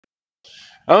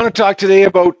I want to talk today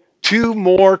about two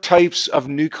more types of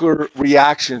nuclear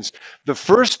reactions. The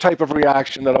first type of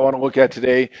reaction that I want to look at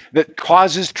today that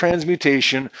causes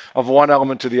transmutation of one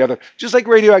element to the other, just like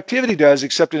radioactivity does,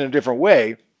 except in a different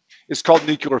way, is called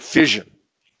nuclear fission.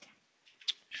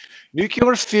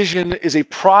 Nuclear fission is a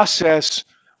process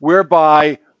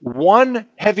whereby one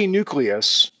heavy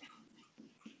nucleus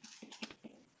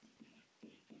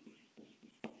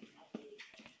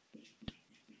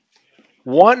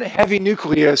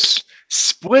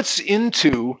splits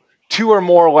into two or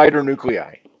more lighter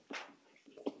nuclei.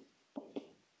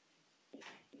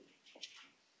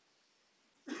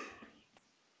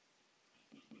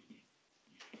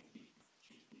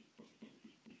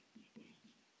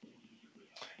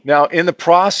 Now, in the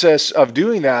process of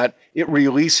doing that, it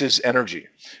releases energy.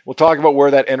 We'll talk about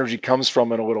where that energy comes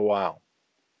from in a little while.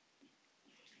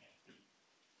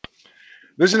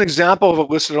 There's an example of it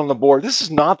listed on the board. This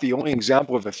is not the only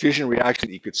example of a fission reaction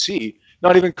that you could see,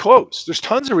 not even close. There's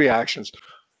tons of reactions,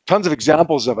 tons of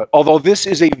examples of it. Although this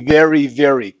is a very,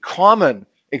 very common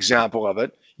example of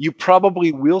it, you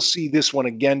probably will see this one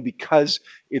again because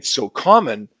it's so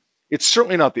common. It's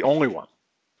certainly not the only one.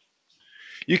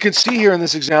 You can see here in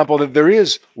this example that there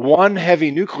is one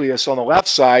heavy nucleus on the left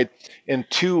side and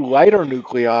two lighter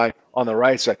nuclei on the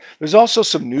right side. There's also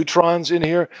some neutrons in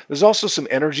here. There's also some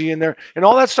energy in there. And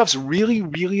all that stuff's really,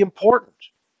 really important.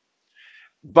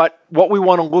 But what we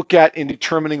want to look at in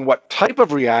determining what type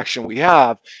of reaction we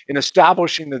have in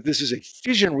establishing that this is a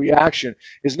fission reaction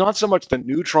is not so much the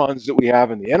neutrons that we have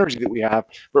and the energy that we have,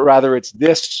 but rather it's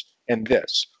this and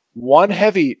this. One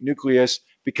heavy nucleus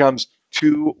becomes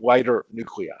two lighter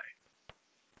nuclei.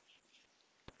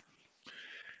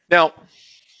 Now,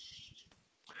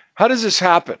 how does this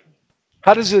happen?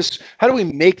 How do we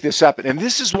make this happen? And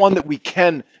this is one that we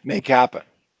can make happen.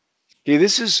 Okay,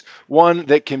 this is one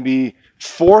that can be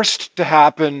forced to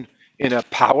happen in a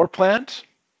power plant.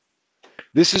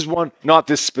 This is one, not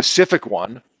this specific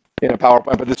one in a power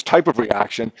plant, but this type of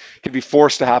reaction can be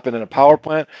forced to happen in a power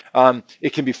plant.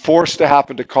 It can be forced to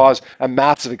happen to cause a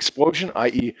massive explosion,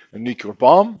 i.e. a nuclear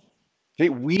bomb. Okay,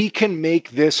 we can make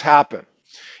this happen.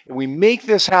 And we make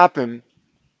this happen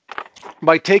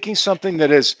by taking something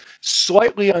that is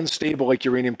slightly unstable like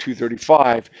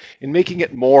uranium-235 and making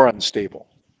it more unstable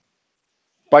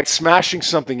by smashing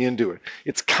something into it.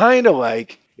 It's kind of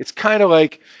like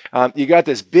you got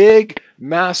this big,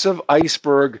 massive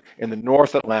iceberg in the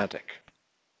North Atlantic.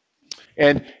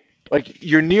 And like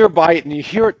you're nearby it and you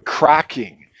hear it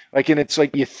cracking. And it's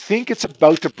like you think it's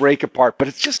about to break apart, but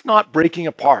it's just not breaking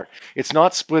apart. It's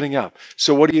not splitting up.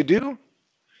 So what do? You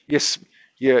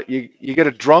get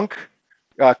a drunk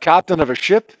captain of a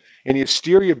ship and you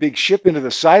steer your big ship into the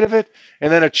side of it,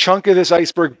 and then a chunk of this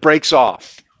iceberg breaks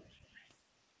off.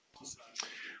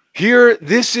 Here,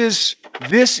 this is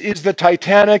the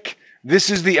Titanic.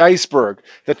 This is the iceberg.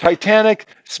 The Titanic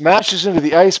smashes into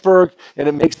the iceberg, and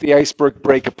it makes the iceberg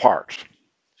break apart.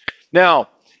 Now,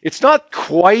 it's not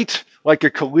quite like a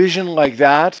collision like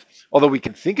that, although we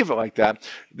can think of it like that.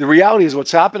 The reality is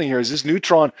what's happening here is this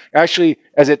neutron actually,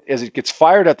 as it gets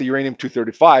fired at the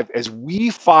uranium-235, as we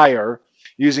fire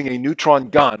using a neutron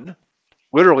gun,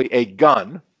 literally a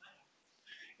gun,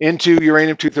 into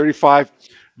uranium-235,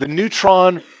 the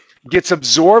neutron gets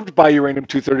absorbed by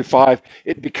uranium-235.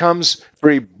 It becomes,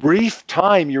 for a brief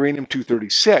time,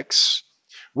 uranium-236,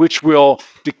 which will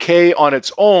decay on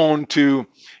its own to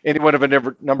any one of a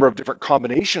number of different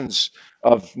combinations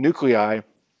of nuclei,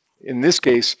 in this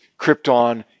case,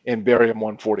 krypton and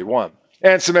barium-141.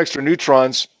 And some extra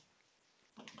neutrons.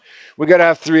 We got to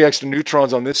have 3 extra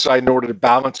neutrons on this side in order to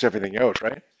balance everything out,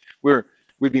 right?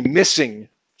 We'd be missing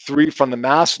 3 from the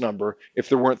mass number if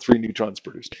there weren't 3 neutrons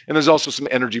produced. And there's also some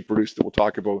energy produced that we'll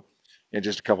talk about in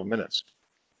just a couple minutes.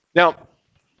 Now,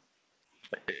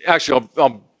 actually,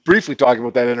 I'll briefly talk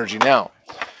about that energy now.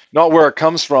 Not where it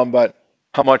comes from, but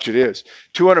how much it is.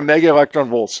 200 mega electron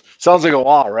volts. Sounds like a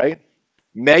lot, right?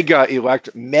 Mega.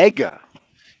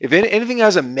 If anything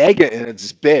has a mega in it,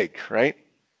 it's big, right?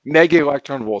 Mega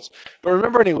electron volts. But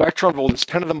remember, an electron volt is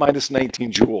 10 to the minus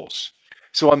 19 joules.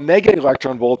 So a mega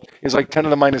electron volt is like 10 to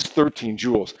the minus 13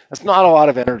 joules. That's not a lot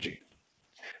of energy.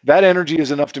 That energy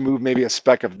is enough to move maybe a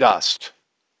speck of dust.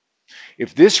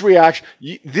 If this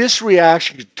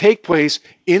reaction could take place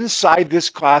inside this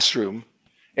classroom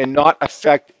and not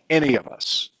affect any of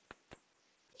us.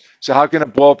 So how can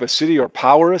it blow up a city or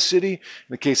power a city? In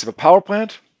the case of a power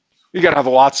plant, you got to have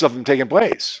lots of them taking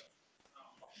place.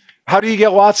 How do you get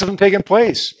lots of them taking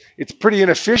place? It's pretty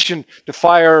inefficient to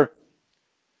fire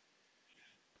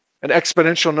an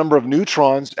exponential number of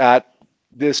neutrons at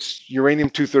this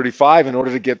uranium-235 in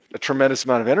order to get a tremendous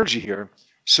amount of energy here.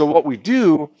 So what we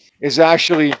do is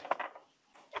actually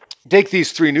take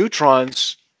these 3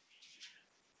 neutrons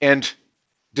and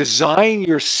design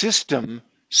your system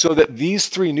so that these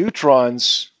 3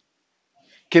 neutrons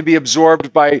can be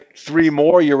absorbed by 3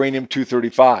 more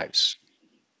uranium-235s,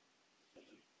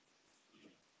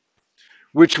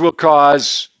 which will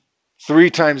cause 3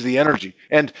 times the energy,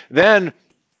 and then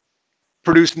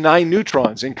produce 9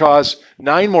 neutrons and cause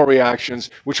 9 more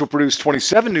reactions, which will produce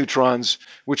 27 neutrons,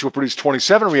 which will produce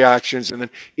 27 reactions, and then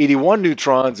 81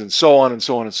 neutrons, and so on and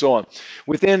so on and so on.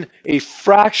 Within a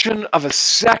fraction of a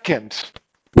second,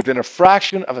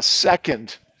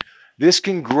 this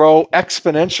can grow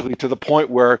exponentially to the point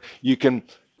where you can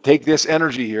take this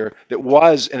energy here that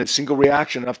was in a single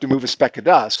reaction enough to move a speck of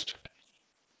dust.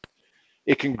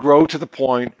 It can grow to the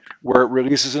point where it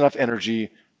releases enough energy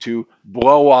to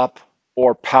blow up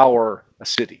or power a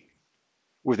city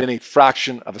within a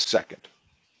fraction of a second.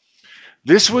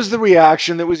 This was the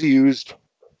reaction that was used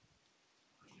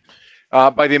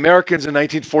by the Americans in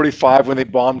 1945 when they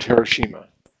bombed Hiroshima.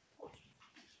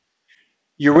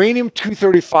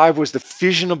 Uranium-235 was the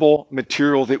fissionable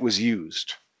material that was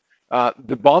used.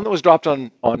 The bomb that was dropped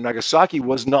on Nagasaki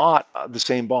was not the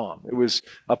same bomb. It was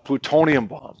a plutonium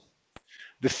bomb.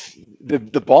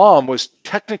 The bomb was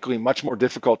technically much more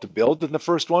difficult to build than the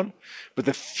first one, but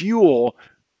the fuel,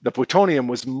 the plutonium,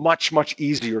 was much, much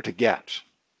easier to get.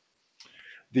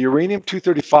 The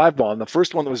uranium-235 bomb, the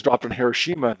first one that was dropped on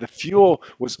Hiroshima, the fuel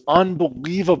was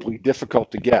unbelievably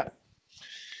difficult to get.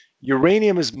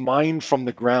 Uranium is mined from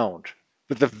the ground,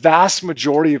 but the vast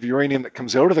majority of uranium that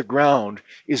comes out of the ground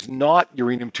is not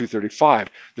uranium-235,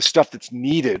 the stuff that's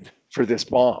needed for this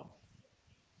bomb.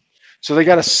 So they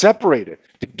got to separate it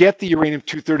to get the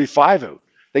uranium-235 out.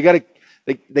 They got to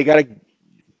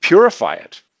purify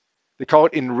it. They call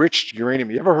it enriched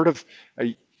uranium. You ever heard of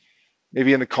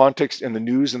maybe in the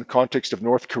news in the context of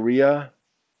North Korea,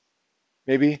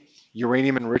 maybe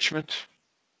uranium enrichment?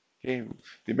 Okay.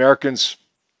 The Americans,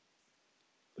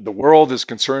 the world is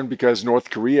concerned because North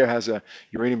Korea has a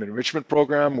uranium enrichment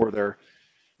program where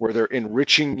they're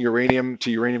enriching uranium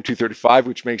to uranium-235,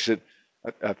 which makes it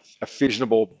a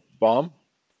fissionable bomb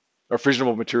or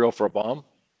fissionable material for a bomb.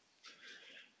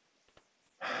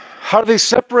 How do they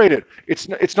separate it?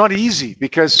 It's not easy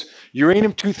because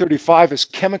uranium-235 is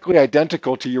chemically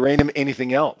identical to uranium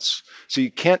anything else. So you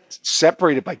can't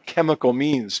separate it by chemical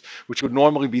means, which would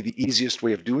normally be the easiest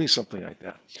way of doing something like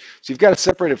that. So you've got to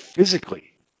separate it physically.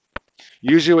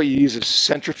 Usually what you use is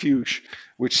centrifuge,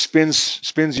 which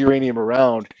spins uranium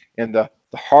around, and the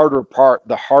heavier parts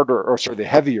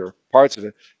of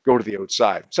it go to the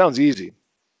outside. Sounds easy,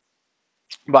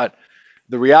 but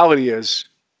the reality is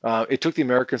it took the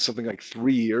Americans something like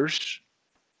 3 years.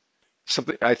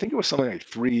 I think it was something like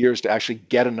 3 years to actually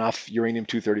get enough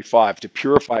uranium-235 to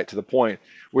purify it to the point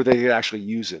where they could actually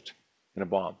use it in a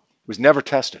bomb. It was never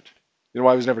tested. You know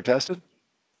why it was never tested?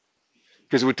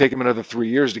 Because it would take them another 3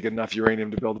 years to get enough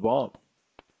uranium to build a bomb.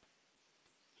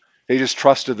 They just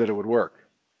trusted that it would work.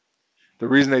 The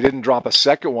reason they didn't drop a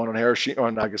second one on Hiroshima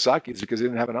or Nagasaki is because they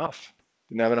didn't have enough.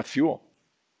 Didn't have enough fuel.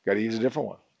 Got to use a different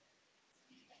one.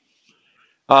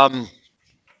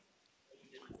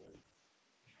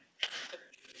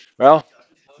 Well,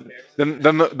 then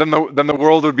the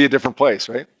world would be a different place,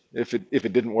 right? If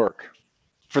it didn't work,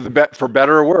 for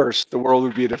better or worse, the world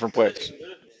would be a different place.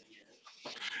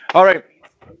 All right,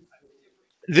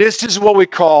 this is what we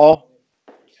call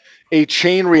a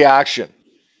chain reaction.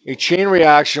 A chain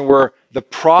reaction where the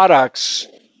products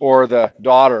or the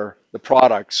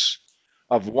products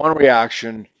of one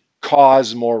reaction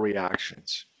cause more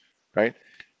reactions, right?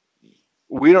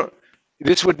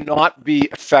 This would not be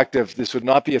effective. This would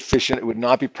not be efficient. It would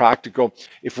not be practical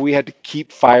if we had to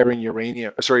keep firing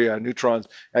neutrons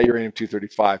at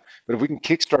uranium-235. But if we can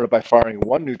kickstart it by firing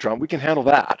one neutron, we can handle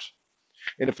that.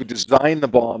 And if we design the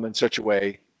bomb in such a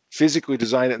way, physically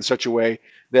design it in such a way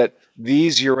that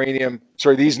these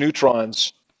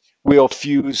neutrons will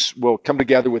come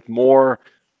together with more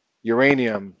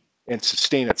uranium and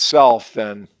sustain itself,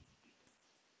 then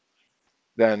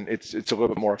it's a little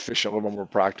bit more efficient, a little bit more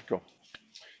practical.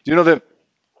 Do you know that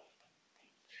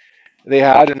they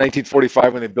had in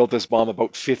 1945 when they built this bomb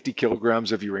about 50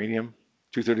 kilograms of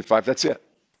uranium-235? That's it.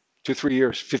 2 or 3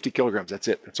 years, 50 kilograms. That's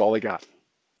it. That's all they got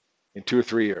in 2 or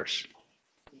 3 years.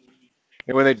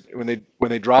 And when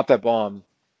they dropped that bomb,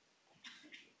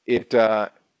 they don't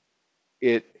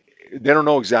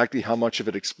know exactly how much of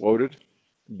it exploded,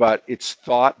 but it's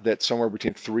thought that somewhere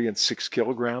between 3 and 6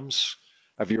 kilograms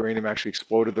of uranium actually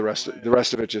exploded. The rest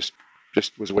of it just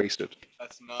was wasted.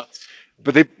 That's nuts.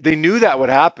 But they knew that would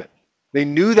happen. They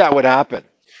knew that would happen.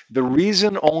 The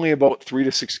reason only about 3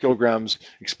 to 6 kilograms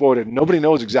exploded, nobody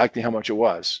knows exactly how much it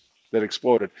was that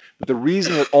exploded, but the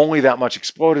reason that only that much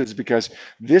exploded is because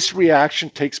this reaction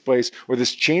takes place, or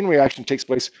this chain reaction takes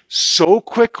place so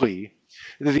quickly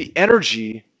that the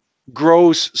energy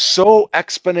grows so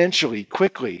exponentially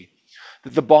quickly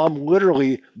that the bomb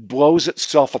literally blows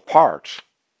itself apart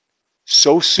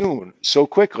so soon, so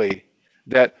quickly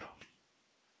that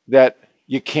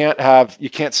you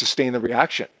can't sustain the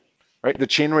reaction, right? The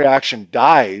chain reaction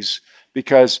dies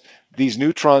because these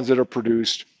neutrons that are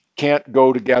produced can't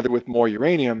go together with more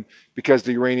uranium because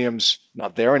the uranium's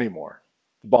not there anymore.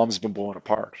 The bomb's been blown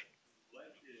apart.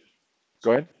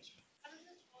 Go ahead.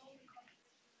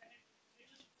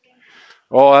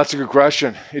 Oh, that's a good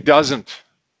question. It doesn't.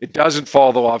 It doesn't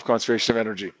follow the law of conservation of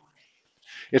energy.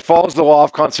 It follows the law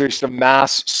of conservation of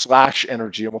mass slash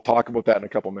energy, and we'll talk about that in a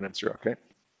couple minutes here, okay?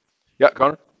 Yeah,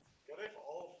 Connor?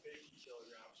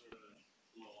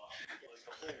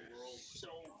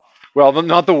 Well,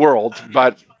 not the world,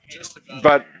 but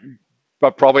but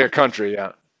probably a country,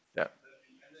 yeah. Yeah.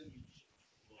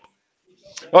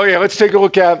 Oh yeah, let's take a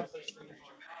look at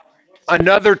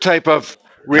another type of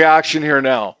reaction here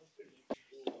now.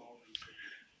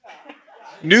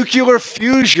 Nuclear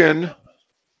fusion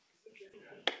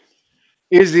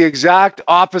is the exact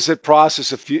opposite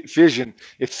process of fission.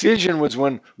 If fission was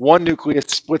when one nucleus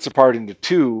splits apart into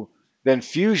two, then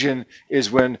fusion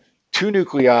is when two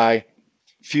nuclei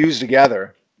fuse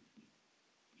together,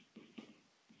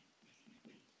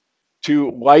 two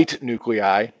light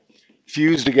nuclei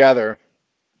fuse together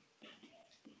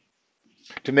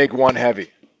to make one heavy.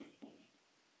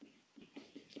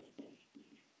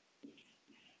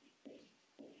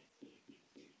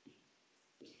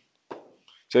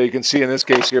 So you can see in this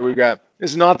case here,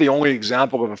 this is not the only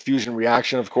example of a fusion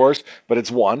reaction, of course, but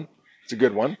it's one. It's a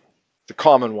good one. It's a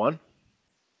common one.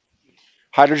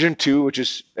 Hydrogen 2, which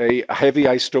is a heavy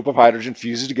isotope of hydrogen,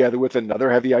 fuses together with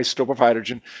another heavy isotope of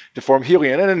hydrogen to form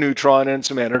helium and a neutron and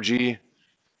some energy.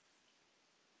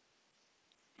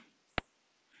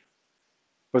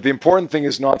 But the important thing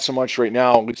is not so much right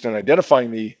now, at least in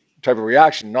identifying the type of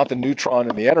reaction, not the neutron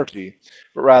and the energy,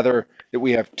 but rather that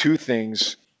we have two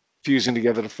things fusing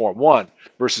together to form one,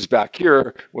 versus back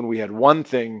here when we had one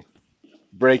thing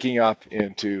breaking up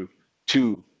into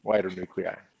two lighter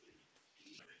nuclei.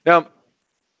 Now,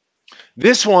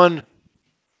 this one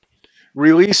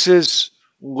releases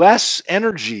less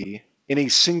energy in a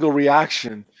single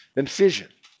reaction than fission,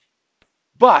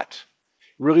 but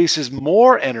releases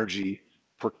more energy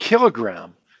per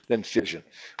kilogram than fission.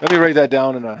 Let me write that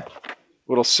down in a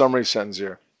little summary sentence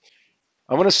here.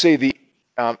 I'm going to say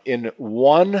in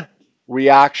one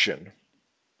reaction,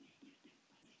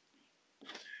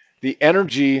 the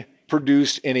energy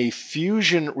produced in a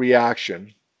fusion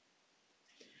reaction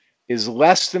is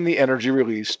less than the energy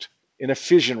released in a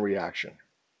fission reaction.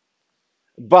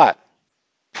 But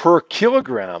per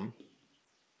kilogram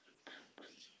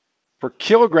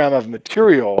of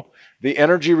material, the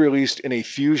energy released in a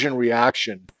fusion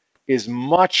reaction is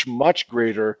much, much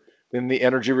greater than the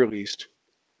energy released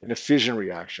in a fission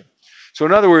reaction. So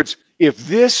in other words, if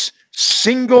this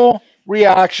single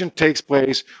reaction takes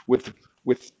place with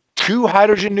two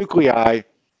hydrogen nuclei,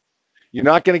 you're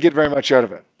not going to get very much out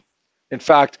of it. In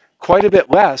fact, quite a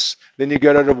bit less than you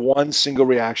get out of one single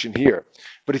reaction here.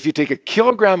 But if you take a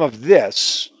kilogram of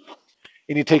this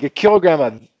and you take a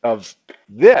kilogram of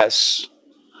this,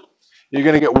 you're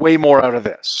going to get way more out of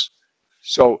this.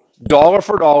 So dollar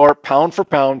for dollar, pound for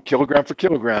pound, kilogram for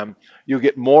kilogram, you'll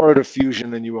get more out of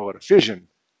fusion than you will out of fission,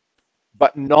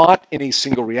 but not in a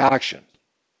single reaction.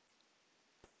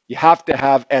 You have to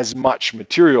have as much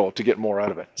material to get more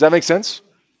out of it. Does that make sense?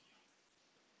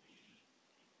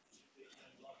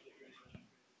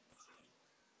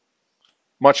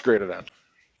 Much greater than.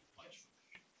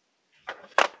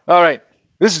 All right.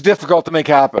 This is difficult to make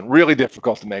happen. Really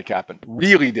difficult to make happen.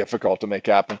 Really difficult to make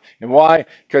happen. And why?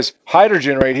 Because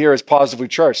hydrogen right here is positively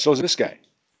charged. So is this guy.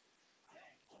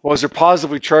 Well, as they're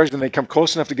positively charged and they come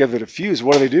close enough together to fuse,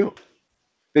 what do?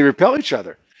 They repel each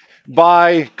other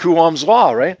by Coulomb's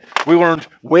law, right? We learned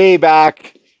way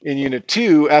back in Unit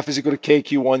 2, F is equal to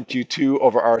KQ1, Q2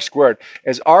 over R squared.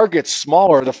 As R gets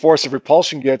smaller, the force of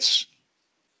repulsion gets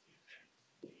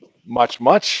much,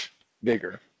 much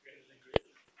bigger.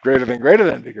 Greater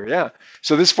than bigger, yeah.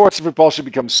 So this force of repulsion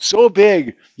becomes so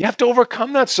big, you have to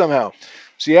overcome that somehow.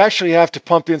 So you actually have to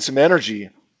pump in some energy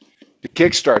to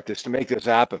kickstart this, to make this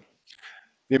happen.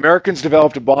 The Americans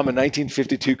developed a bomb in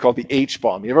 1952 called the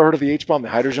H-bomb. You ever heard of the H-bomb, the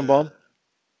hydrogen bomb?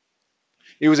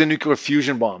 It was a nuclear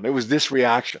fusion bomb. It was this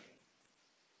reaction.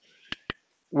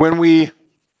 When they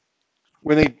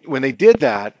did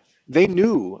that, they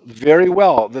knew very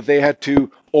well that they had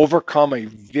to overcome a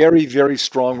very, very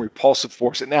strong repulsive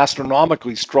force, an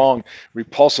astronomically strong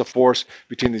repulsive force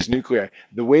between these nuclei.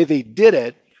 The way they did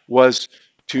it was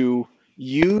to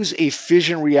use a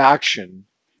fission reaction,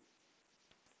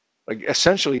 like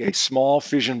essentially a small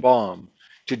fission bomb,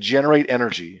 to generate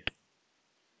energy,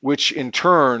 which in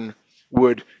turn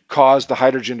would cause the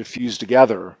hydrogen to fuse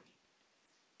together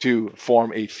to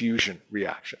form a fusion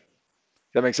reaction.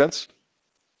 Does that make sense?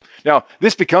 Now,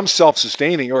 this becomes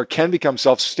self-sustaining, or it can become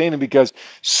self-sustaining, because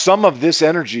some of this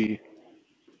energy,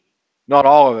 not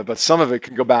all of it, but some of it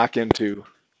can go back into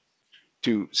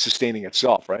sustaining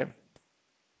itself, right?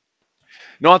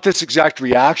 Not this exact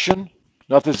reaction,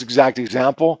 not this exact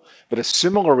example, but a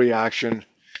similar reaction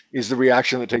is the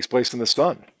reaction that takes place in the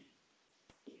sun.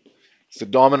 It's the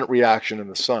dominant reaction in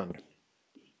the sun.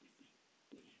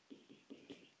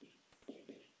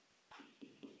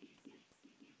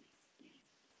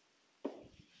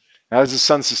 How does the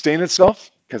sun sustain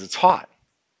itself? Because it's hot.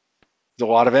 There's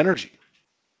a lot of energy.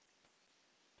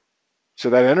 So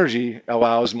that energy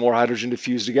allows more hydrogen to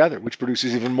fuse together, which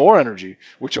produces even more energy,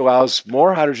 which allows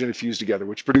more hydrogen to fuse together,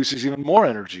 which produces even more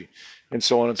energy, and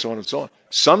so on and so on and so on.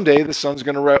 Someday the sun's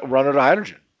going to run out of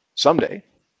hydrogen. Someday.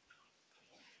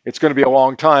 It's going to be a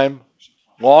long time,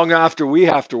 long after we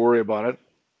have to worry about it.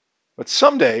 But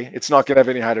someday it's not going to have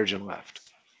any hydrogen left.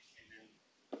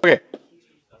 Okay.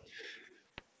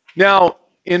 Now,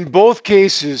 in both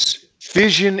cases,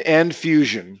 fission and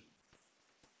fusion,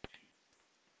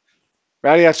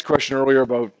 Maddie asked a question earlier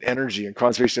about energy and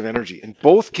conservation of energy. In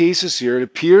both cases here, it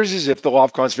appears as if the law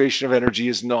of conservation of energy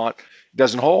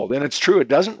doesn't hold. And it's true, it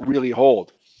doesn't really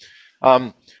hold.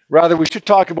 Rather, we should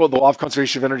talk about the law of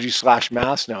conservation of energy /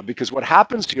 mass now, because what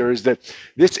happens here is that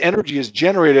this energy is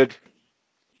generated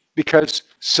because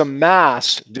some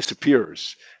mass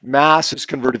disappears. Mass is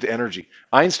converted to energy.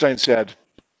 Einstein said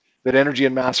that energy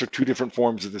and mass are two different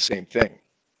forms of the same thing.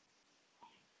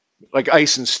 Like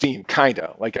ice and steam, kind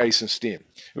of, like ice and steam.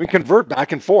 We convert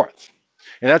back and forth.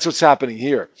 And that's what's happening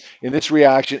here. In this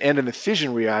reaction and in the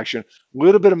fission reaction, a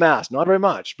little bit of mass, not very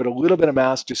much, but a little bit of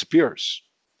mass disappears.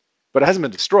 But it hasn't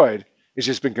been destroyed. It's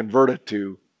just been converted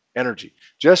to energy.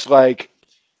 Just like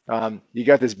you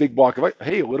got this big block of ice.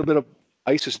 Hey, a little bit of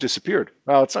ice has disappeared.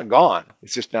 Well, it's not gone.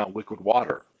 It's just now liquid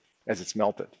water as it's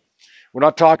melted. We're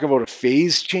not talking about a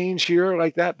phase change here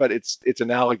like that, but it's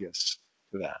analogous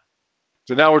to that.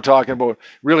 So now we're talking about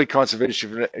really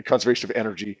conservation of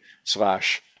energy /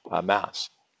 mass.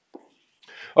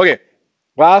 Okay,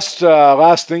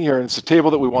 last thing here, and it's a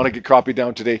table that we want to get copied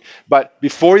down today. But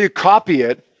before you copy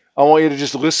it, I want you to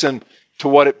just listen to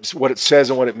what it says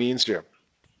and what it means here.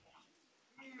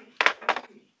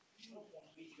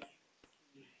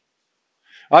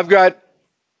 I've got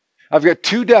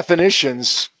two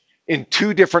definitions in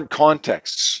two different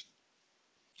contexts.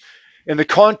 In the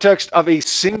context of a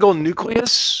single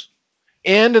nucleus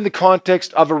and in the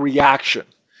context of a reaction.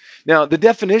 Now, the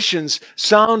definitions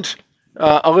sound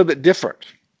a little bit different,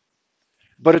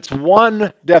 but it's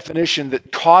one definition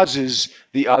that causes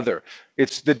the other.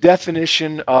 It's the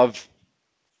definition of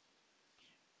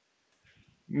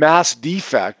mass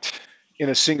defect in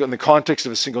the context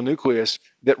of a single nucleus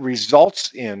that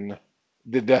results in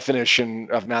the definition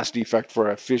of mass defect for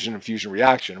a fission and fusion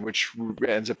reaction, which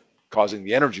ends up causing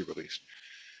the energy release.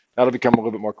 That'll become a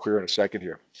little bit more clear in a second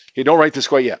here. Okay, don't write this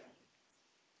quite yet.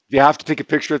 If you have to take a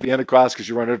picture at the end of class because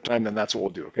you run out of time, then that's what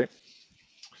we'll do, okay?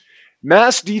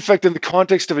 Mass defect in the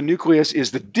context of a nucleus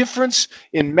is the difference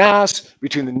in mass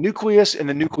between the nucleus and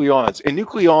the nucleons. A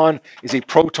nucleon is a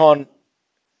proton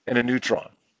and a neutron.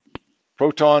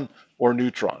 Proton or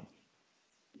neutron.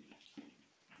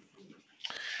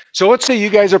 So let's say you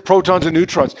guys are protons and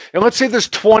neutrons, and let's say there's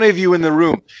 20 of you in the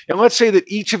room, and let's say that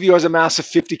each of you has a mass of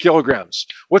 50 kilograms.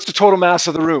 What's the total mass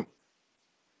of the room?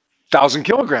 1,000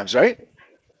 kilograms, right?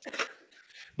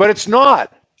 But it's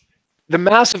not. The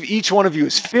mass of each one of you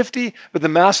is 50, but the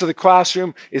mass of the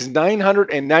classroom is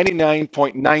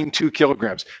 999.92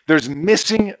 kilograms. There's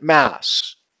missing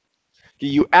mass.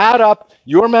 You add up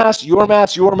your mass, your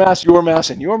mass, your mass, your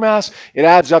mass, and your mass, it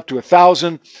adds up to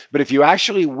 1,000. But if you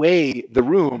actually weigh the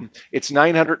room, it's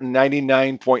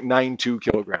 999.92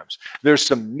 kilograms. There's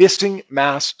some missing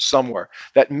mass somewhere.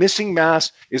 That missing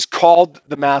mass is called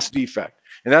the mass defect.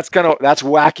 And that's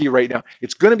wacky right now.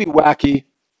 It's going to be wacky.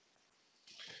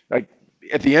 Like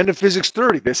at the end of Physics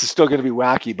 30, this is still going to be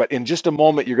wacky, but in just a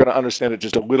moment, you're going to understand it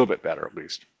just a little bit better, at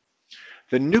least.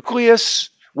 The nucleus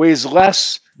weighs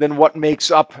less than what makes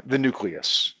up the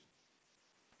nucleus.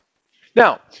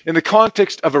 Now, in the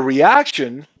context of a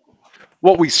reaction,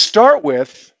 what we start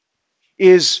with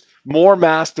is more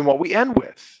mass than what we end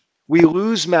with. we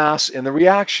lose mass in the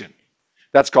reaction.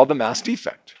 That's called the mass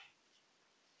defect.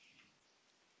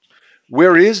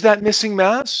 Where is that missing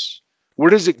mass? Where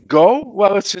does it go?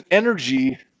 Well, it's an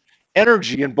energy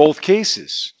in both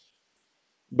cases,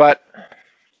 but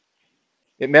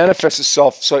it manifests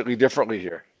itself slightly differently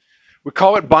here. We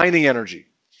call it binding energy.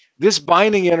 This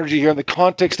binding energy here in the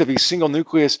context of a single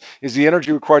nucleus is the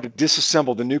energy required to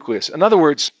disassemble the nucleus. In other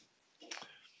words,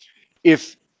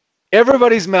 if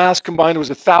everybody's mass combined was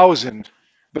 1,000,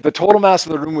 but the total mass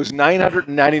of the room was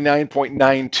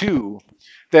 999.92,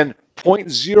 then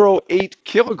 0.08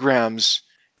 kilograms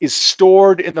is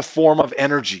stored in the form of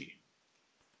energy.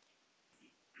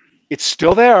 It's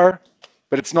still there,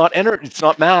 but it's not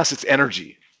mass, it's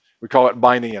energy. We call it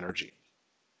binding energy.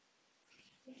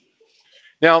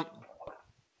 Now,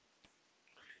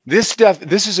 this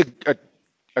is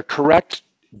a correct,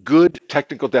 good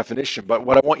technical definition, but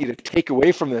what I want you to take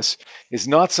away from this is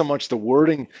not so much the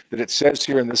wording that it says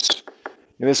here in this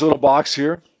little box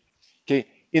here. Okay,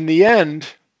 in the end,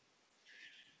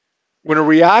 when a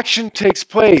reaction takes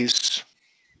place,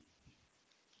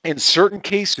 in certain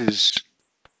cases,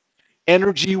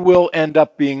 energy will end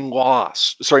up being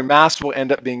lost. Sorry, mass will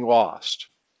end up being lost.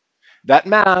 That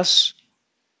mass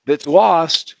that's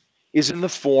lost is in the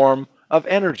form of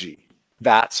energy.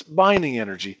 That's binding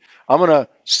energy. I'm going to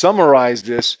summarize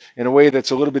this in a way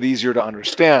that's a little bit easier to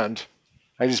understand.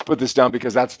 I just put this down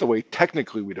because that's the way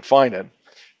technically we define it.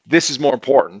 This is more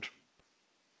important.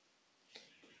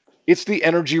 It's the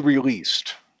energy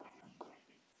released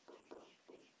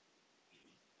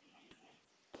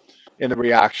in the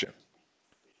reaction.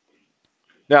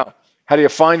 Now, how do you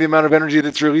find the amount of energy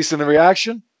that's released in the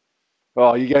reaction?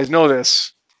 Well, you guys know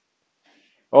this.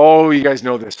 Oh, you guys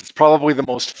know this. It's probably the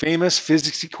most famous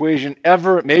physics equation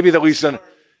ever, maybe the least done.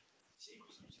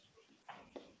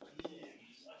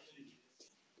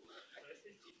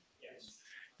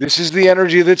 This is the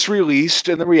energy that's released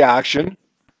in the reaction.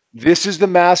 This is the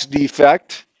mass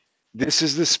defect. This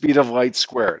is the speed of light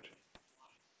squared.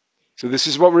 So this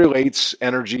is what relates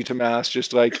energy to mass,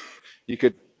 just like you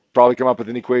could probably come up with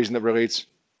an equation that relates,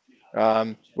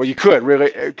 well, you could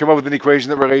really come up with an equation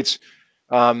that relates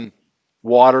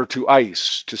water to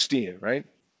ice to steam, right?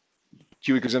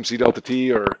 Q equals mc delta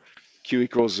T, or Q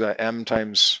equals m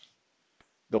times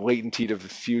the latent heat of the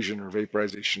fusion or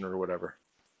vaporization or whatever,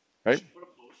 right?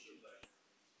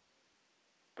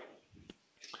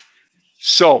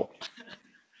 So,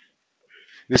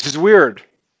 this is weird,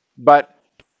 but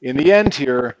in the end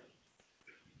here,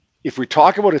 if we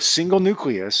talk about a single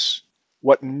nucleus,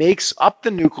 what makes up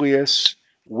the nucleus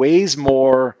weighs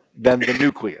more than the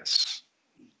nucleus.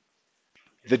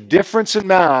 The difference in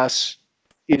mass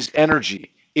is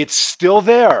energy. It's still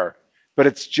there, but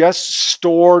it's just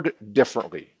stored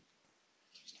differently.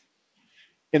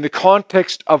 In the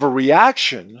context of a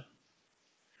reaction,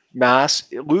 mass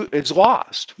is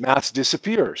lost. Mass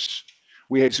disappears.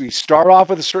 We start off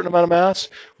with a certain amount of mass.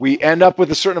 We end up with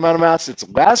a certain amount of mass that's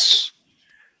less.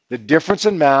 The difference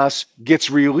in mass gets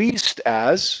released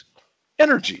as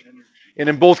energy. And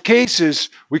in both cases,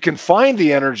 we can find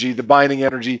the energy, the binding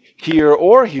energy, here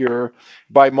or here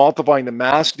by multiplying the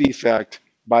mass defect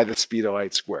by the speed of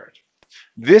light squared.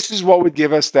 This is what would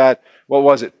give us that, what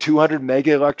was it, 200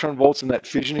 mega electron volts in that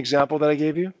fission example that I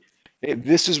gave you?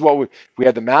 This is what we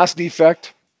had the mass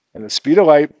defect and the speed of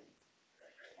light.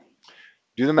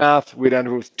 Do the math, we'd end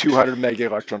up with 200 mega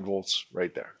electron volts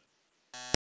right there.